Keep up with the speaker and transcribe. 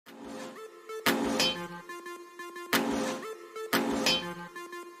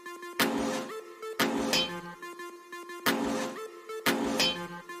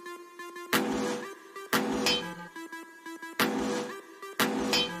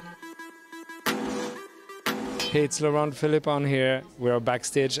Hey, it's Laurent Philippon here. We're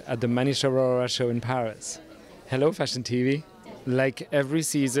backstage at the Manish Arora Show in Paris. Hello, FashionTV. Like every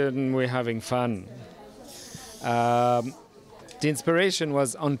season, we're having fun. The inspiration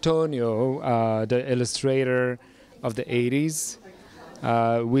was Antonio, the illustrator of the 80s.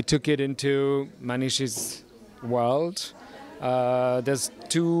 We took it into Manish's world. There's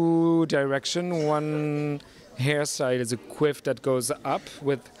two directions. One hairstyle is a quiff that goes up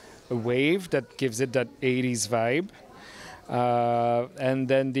with a wave that gives it that 80s vibe. And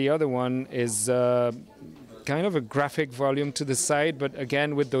then the other one is kind of a graphic volume to the side, but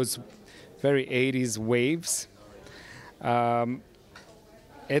again with those very 80s waves.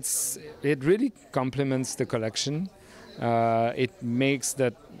 It really complements the collection. It makes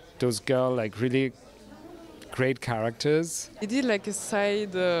those girls like really great characters. He did like a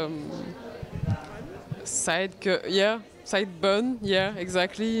side bun, yeah,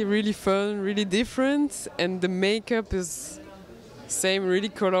 exactly. Really fun, really different, and the makeup is same, really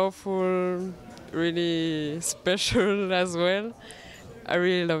colorful, really special as well. I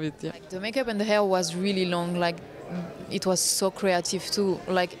really love it. Yeah. Like the makeup and the hair was really long. Like it was so creative too.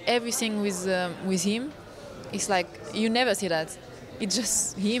 Like everything with him, it's like you never see that. It's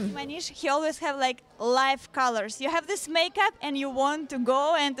just him. Manish, he always have like live colors. You have this makeup and you want to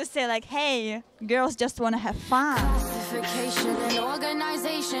go and to say like, hey, girls just want to have fun. Classification and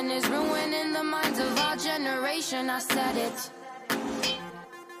organization is ruining the minds of our generation. I said it.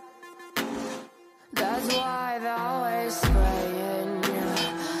 That's why they're always spraying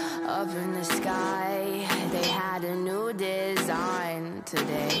up in the sky. They had a new design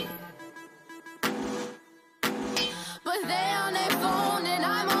today. But they on their phone and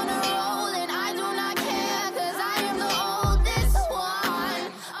I'm on a roll, and I do not care, cause I am the oldest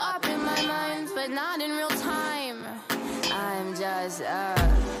one. Up in my mind, but not in real time. I'm just a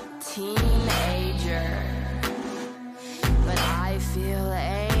teenager, but I feel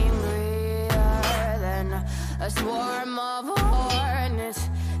angrier than a swarm of hornets.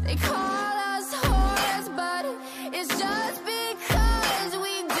 They call us whores, but it's just because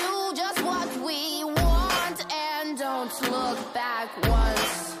we do just what we want and don't look back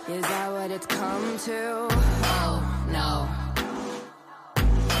once. Is that what it's come to? Oh no.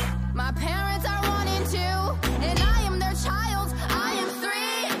 My parents are wanting to, and I am their child. I am 3,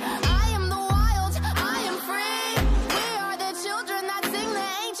 I am the wild, I am free. We are the children that sing the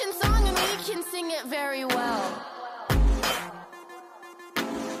ancient song, and we can sing it very well.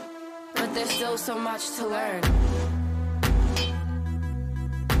 But there's still so much to learn.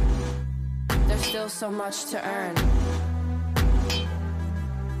 There's still so much to earn.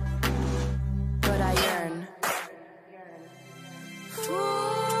 But I yearn.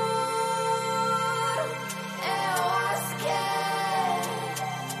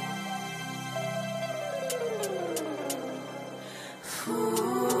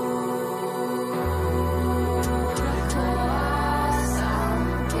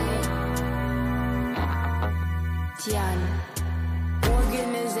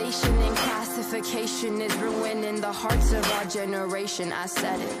 Organization and classification is ruining the hearts of our generation. I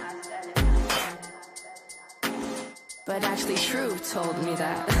said it. But actually True told me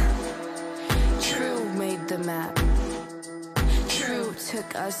that. True made the map. True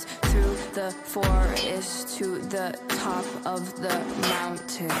took us through the forest to the top of the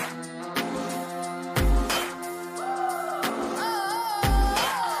mountain.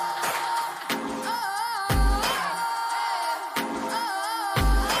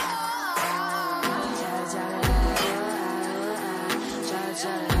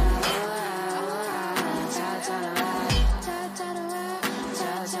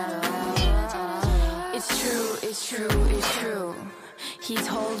 It's true. He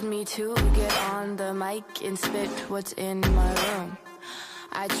told me to get on the mic and spit what's in my room.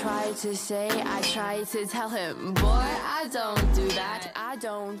 I tried to tell him, boy, I don't do that. I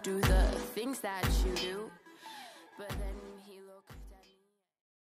don't do the things that you do. But then